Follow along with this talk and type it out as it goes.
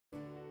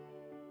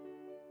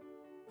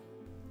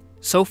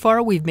So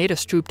far, we've made a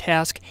Stroop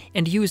task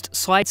and used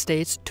slide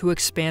states to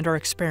expand our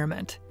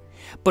experiment.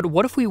 But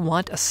what if we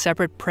want a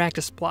separate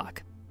practice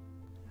block?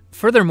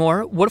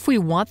 Furthermore, what if we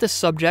want the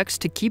subjects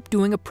to keep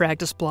doing a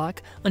practice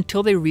block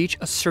until they reach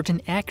a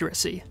certain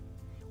accuracy?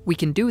 We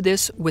can do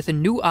this with a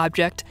new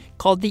object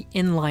called the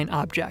InLine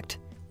object,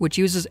 which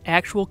uses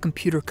actual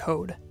computer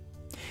code.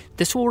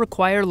 This will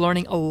require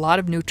learning a lot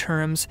of new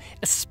terms,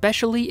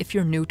 especially if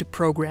you're new to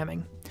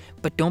programming.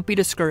 But don't be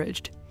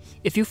discouraged.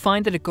 If you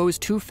find that it goes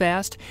too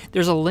fast,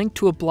 there's a link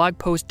to a blog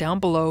post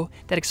down below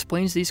that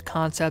explains these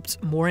concepts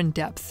more in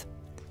depth.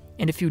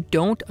 And if you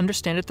don't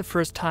understand it the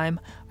first time,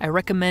 I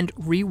recommend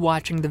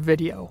re-watching the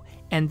video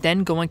and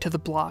then going to the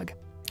blog.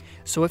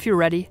 So if you're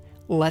ready,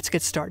 let's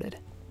get started.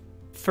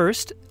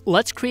 First,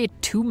 let's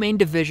create two main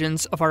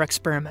divisions of our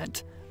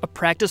experiment, a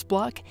practice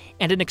block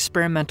and an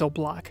experimental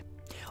block.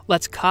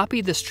 Let's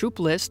copy the Stroop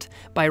list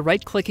by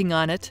right-clicking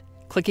on it,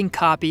 clicking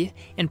copy,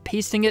 and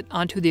pasting it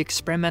onto the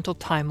experimental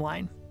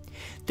timeline.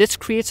 This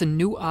creates a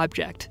new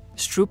object,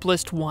 Stroop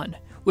list 1,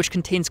 which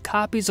contains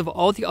copies of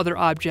all the other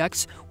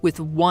objects with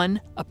 1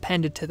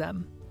 appended to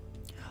them.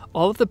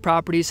 All of the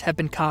properties have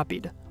been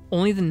copied,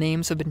 only the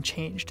names have been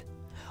changed.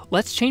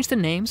 Let's change the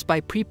names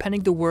by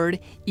prepending the word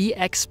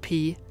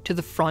EXP to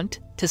the front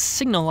to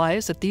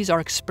signalize that these are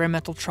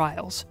experimental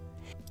trials.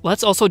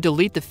 Let's also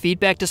delete the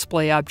feedback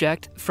display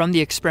object from the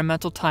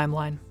experimental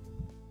timeline.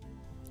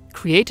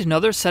 Create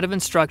another set of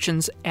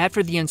instructions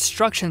after the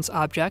instructions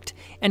object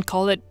and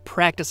call it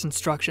practice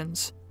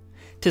instructions.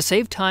 To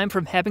save time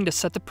from having to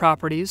set the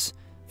properties,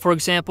 for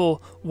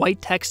example,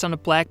 white text on a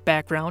black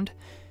background,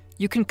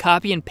 you can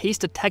copy and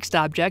paste a text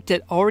object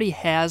that already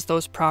has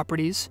those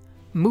properties,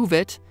 move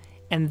it,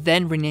 and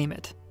then rename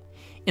it.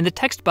 In the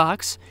text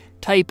box,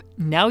 type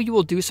 "Now you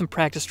will do some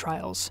practice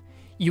trials."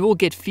 You will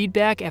get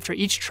feedback after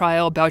each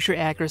trial about your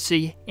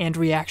accuracy and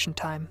reaction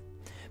time.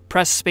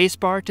 Press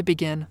spacebar to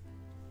begin.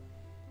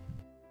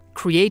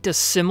 Create a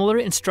similar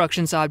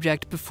instructions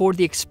object before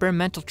the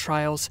experimental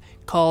trials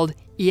called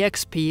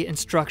EXP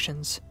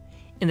instructions.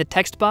 In the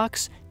text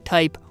box,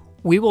 type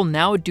 "We will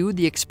now do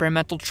the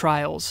experimental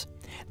trials."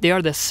 They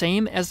are the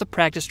same as the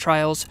practice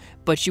trials,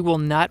 but you will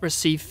not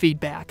receive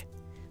feedback.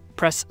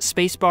 Press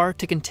spacebar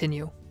to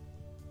continue.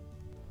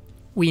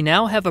 We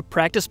now have a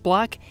practice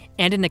block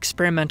and an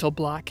experimental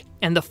block,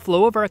 and the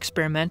flow of our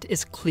experiment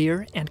is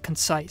clear and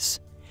concise.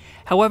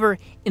 However,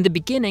 in the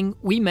beginning,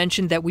 we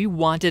mentioned that we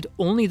wanted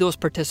only those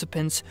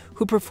participants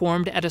who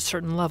performed at a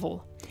certain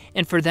level,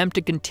 and for them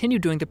to continue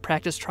doing the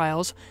practice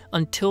trials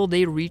until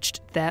they reached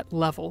that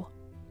level.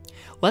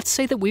 Let's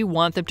say that we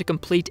want them to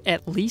complete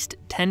at least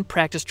 10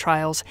 practice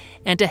trials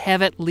and to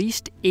have at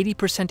least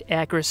 80%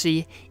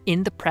 accuracy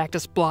in the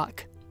practice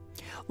block.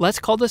 Let's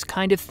call this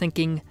kind of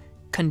thinking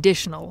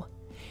conditional.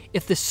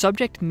 If the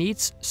subject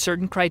meets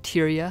certain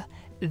criteria,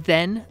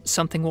 then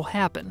something will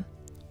happen.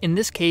 In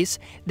this case,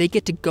 they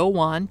get to go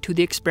on to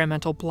the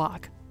experimental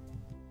block.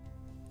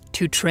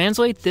 To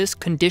translate this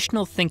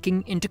conditional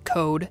thinking into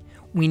code,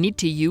 we need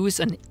to use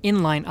an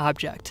InLine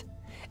object.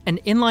 An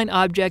InLine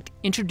object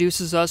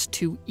introduces us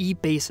to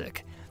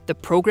eBasic, the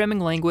programming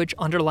language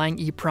underlying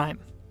E'.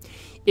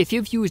 If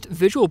you've used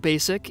Visual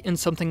Basic in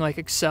something like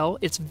Excel,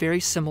 it's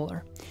very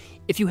similar.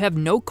 If you have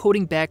no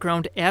coding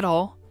background at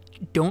all,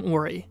 don't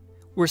worry.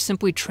 We're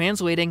simply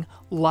translating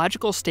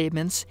logical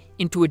statements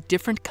into a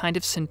different kind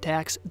of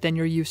syntax than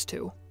you're used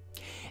to.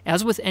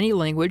 As with any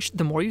language,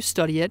 the more you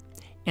study it,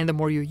 and the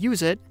more you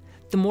use it,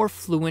 the more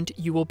fluent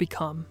you will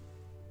become.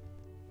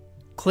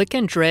 Click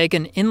and drag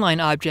an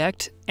InLine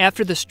object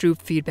after the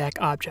Stroop feedback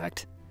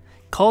object.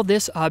 Call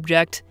this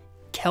object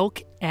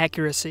Calc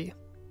Accuracy.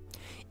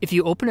 If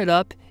you open it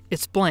up,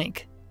 it's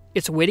blank.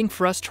 It's waiting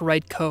for us to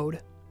write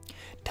code.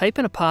 Type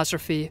an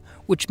apostrophe,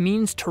 which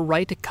means to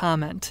write a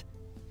comment.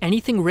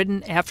 Anything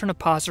written after an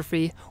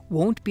apostrophe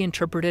won't be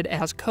interpreted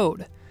as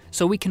code,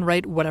 so we can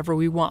write whatever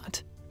we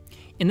want.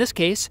 In this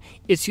case,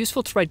 it's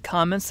useful to write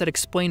comments that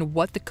explain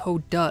what the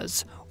code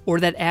does,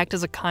 or that act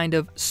as a kind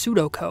of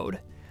pseudocode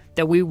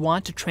that we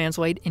want to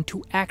translate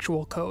into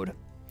actual code.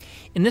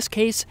 In this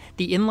case,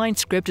 the InLine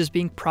script is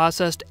being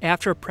processed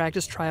after a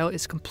practice trial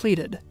is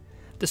completed.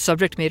 The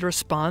subject made a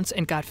response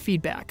and got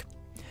feedback.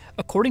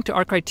 According to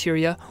our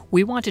criteria,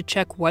 we want to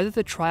check whether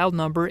the trial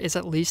number is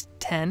at least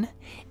 10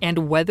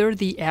 and whether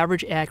the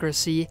average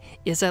accuracy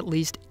is at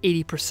least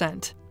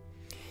 80%.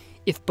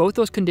 If both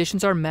those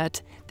conditions are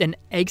met, then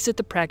exit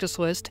the practice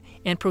list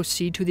and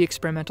proceed to the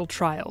experimental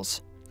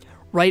trials.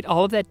 Write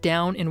all of that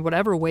down in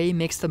whatever way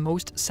makes the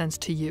most sense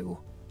to you.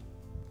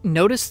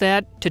 Notice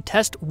that, to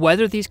test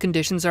whether these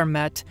conditions are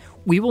met,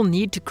 we will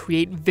need to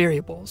create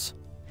variables.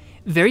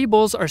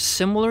 Variables are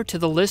similar to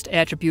the list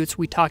attributes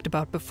we talked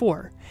about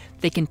before.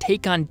 They can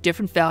take on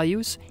different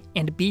values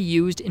and be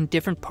used in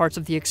different parts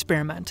of the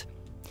experiment.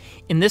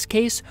 In this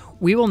case,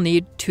 we will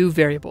need two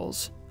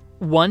variables.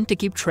 One to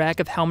keep track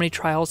of how many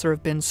trials there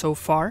have been so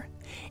far,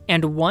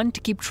 and one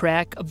to keep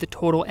track of the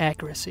total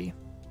accuracy.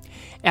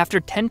 After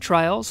 10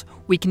 trials,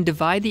 we can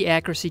divide the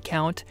accuracy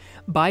count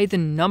by the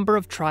number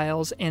of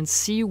trials and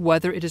see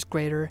whether it is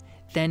greater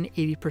than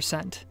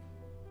 80%.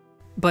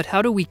 But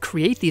how do we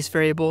create these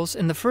variables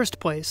in the first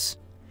place?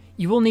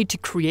 You will need to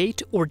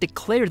create or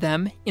declare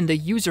them in the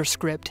user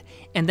script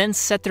and then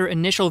set their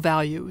initial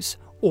values,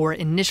 or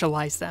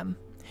initialize them.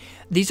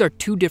 These are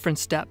two different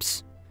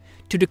steps.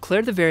 To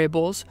declare the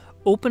variables,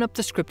 open up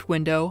the script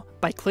window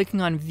by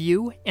clicking on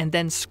View and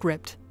then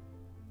Script.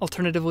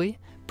 Alternatively,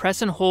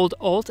 press and hold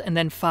Alt and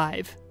then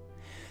 5.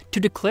 To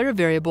declare a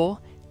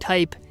variable,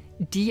 type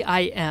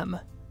dim,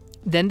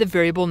 then the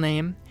variable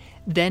name,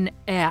 then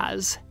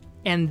as,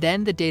 and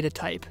then the data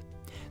type.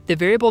 The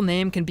variable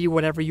name can be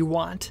whatever you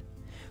want.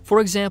 For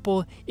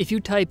example, if you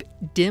type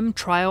dim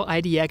trial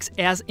IDX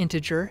as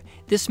integer,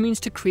 this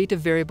means to create a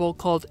variable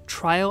called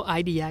trial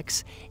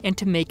IDX and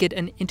to make it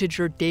an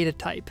integer data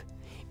type,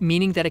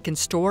 meaning that it can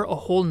store a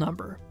whole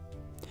number.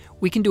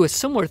 We can do a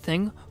similar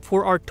thing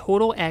for our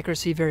total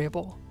accuracy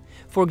variable.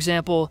 For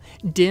example,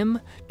 dim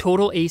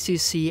total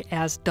ACC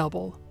as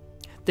double.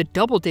 The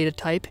double data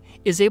type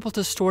is able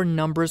to store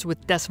numbers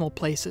with decimal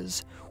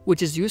places,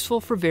 which is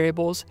useful for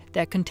variables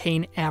that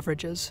contain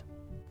averages.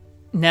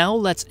 Now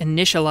let's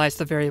initialize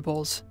the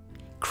variables.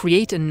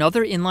 Create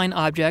another inline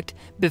object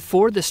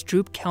before the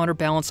Stroop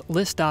counterbalance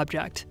list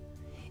object.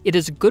 It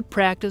is good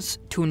practice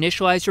to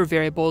initialize your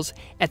variables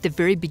at the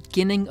very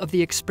beginning of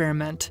the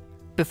experiment,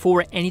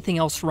 before anything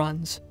else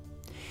runs.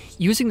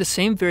 Using the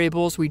same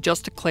variables we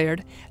just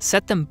declared,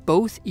 set them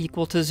both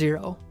equal to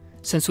 0,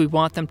 since we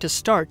want them to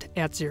start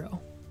at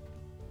 0.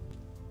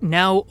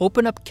 Now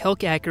open up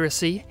Calc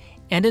Accuracy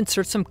and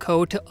insert some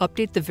code to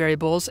update the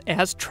variables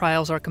as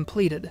trials are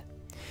completed.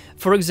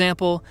 For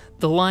example,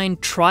 the line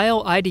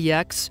trial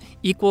IDX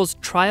equals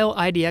trial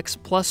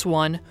IDX plus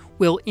 1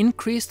 will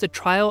increase the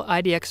trial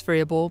IDX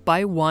variable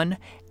by 1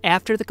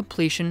 after the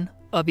completion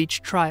of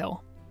each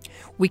trial.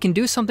 We can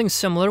do something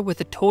similar with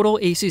the total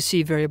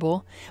ACC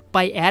variable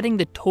by adding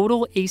the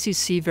total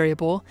ACC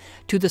variable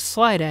to the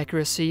slide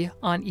accuracy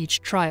on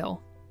each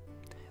trial.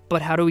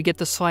 But how do we get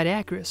the slide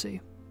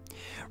accuracy?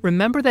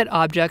 Remember that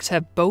objects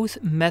have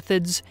both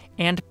methods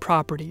and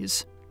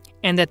properties,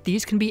 and that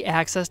these can be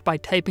accessed by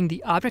typing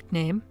the object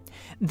name,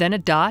 then a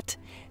dot,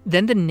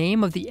 then the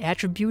name of the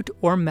attribute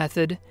or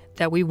method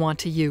that we want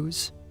to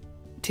use.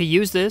 To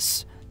use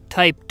this,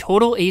 type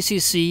total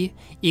ACC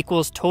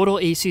equals total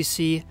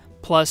ACC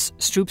plus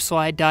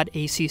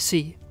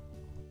stroopslide.acc.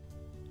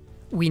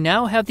 We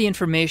now have the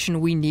information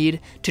we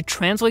need to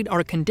translate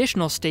our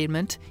conditional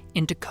statement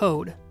into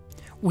code.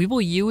 We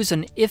will use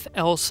an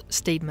if-else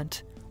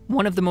statement,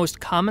 one of the most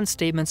common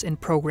statements in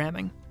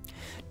programming.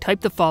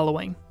 Type the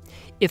following: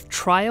 if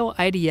trial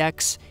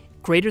IDX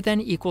greater than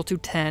equal to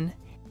 10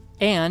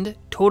 and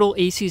total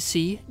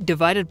ACC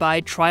divided by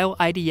trial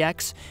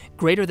IDX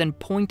greater than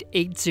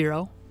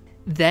 0.80,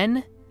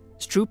 then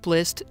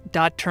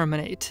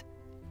strooplist.terminate,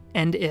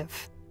 end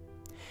if.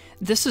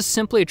 This is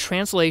simply a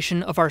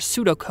translation of our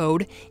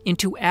pseudocode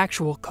into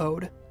actual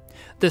code.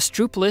 The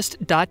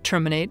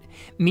strooplist.terminate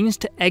means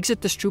to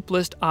exit the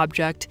strooplist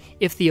object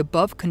if the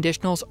above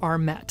conditionals are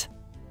met.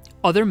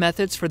 Other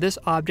methods for this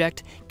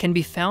object can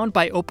be found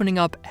by opening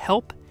up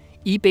help,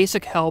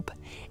 eBasic help,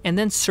 and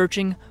then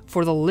searching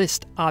for the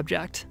list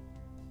object.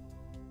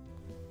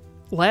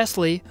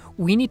 Lastly,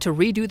 we need to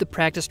redo the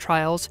practice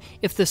trials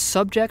if the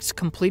subjects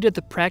completed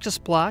the practice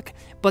block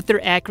but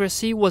their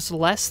accuracy was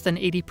less than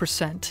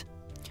 80%.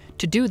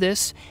 To do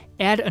this,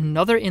 add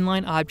another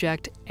inline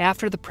object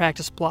after the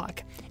practice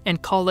block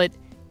and call it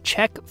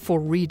check for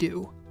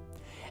redo.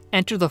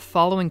 Enter the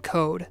following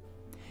code: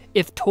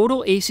 if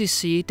total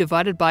ACC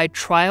divided by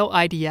trial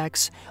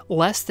IDX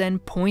less than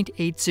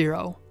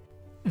 0.80,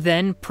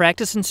 then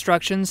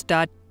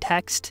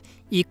practiceinstructions.text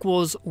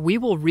equals we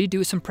will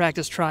redo some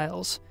practice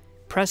trials.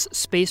 Press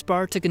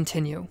spacebar to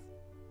continue.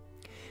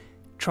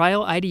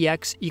 Trial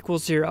IDX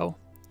equals 0.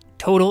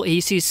 Total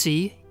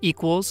ACC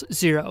equals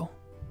 0.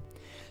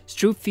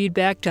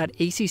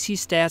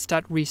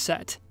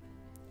 Stroopfeedback.accstats.reset.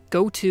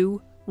 Go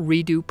to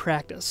redo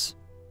practice.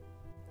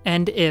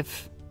 End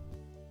if.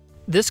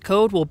 This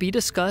code will be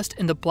discussed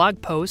in the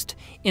blog post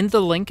in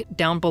the link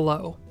down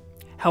below.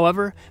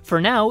 However,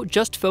 for now,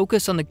 just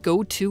focus on the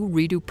go to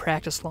redo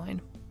practice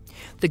line.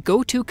 The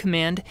go to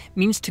command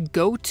means to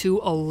go to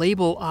a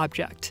label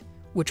object,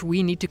 which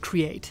we need to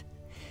create.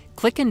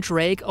 Click and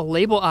drag a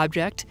label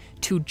object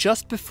to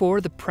just before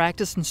the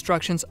practice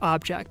instructions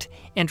object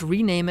and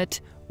rename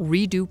it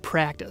redo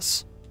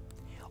practice.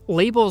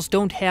 Labels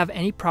don't have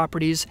any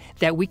properties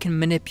that we can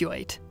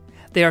manipulate.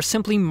 They are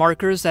simply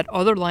markers that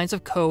other lines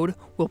of code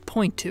will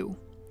point to.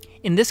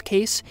 In this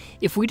case,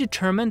 if we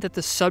determine that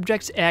the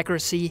subject's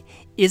accuracy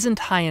isn't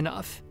high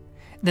enough,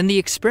 then the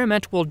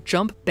experiment will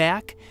jump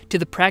back to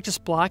the practice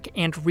block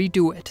and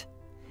redo it.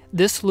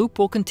 This loop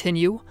will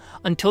continue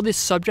until the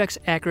subject's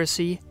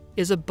accuracy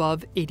is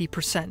above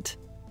 80%.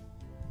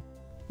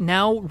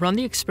 Now run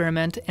the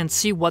experiment and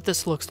see what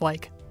this looks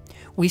like.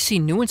 We see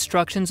new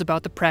instructions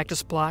about the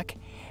practice block,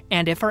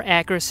 and if our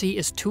accuracy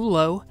is too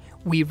low,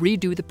 we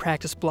redo the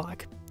practice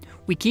block.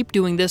 We keep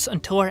doing this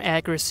until our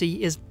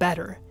accuracy is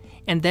better,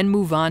 and then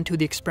move on to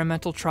the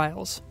experimental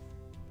trials.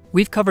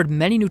 We've covered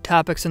many new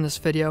topics in this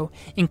video,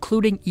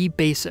 including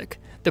eBasic,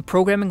 the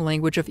programming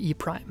language of E'.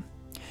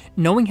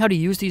 Knowing how to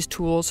use these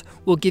tools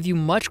will give you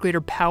much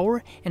greater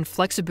power and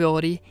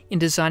flexibility in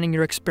designing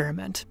your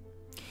experiment.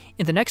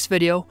 In the next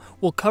video,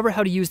 we'll cover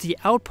how to use the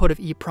output of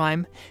E'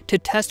 to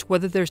test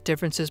whether there's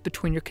differences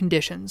between your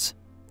conditions.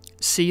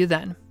 See you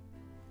then.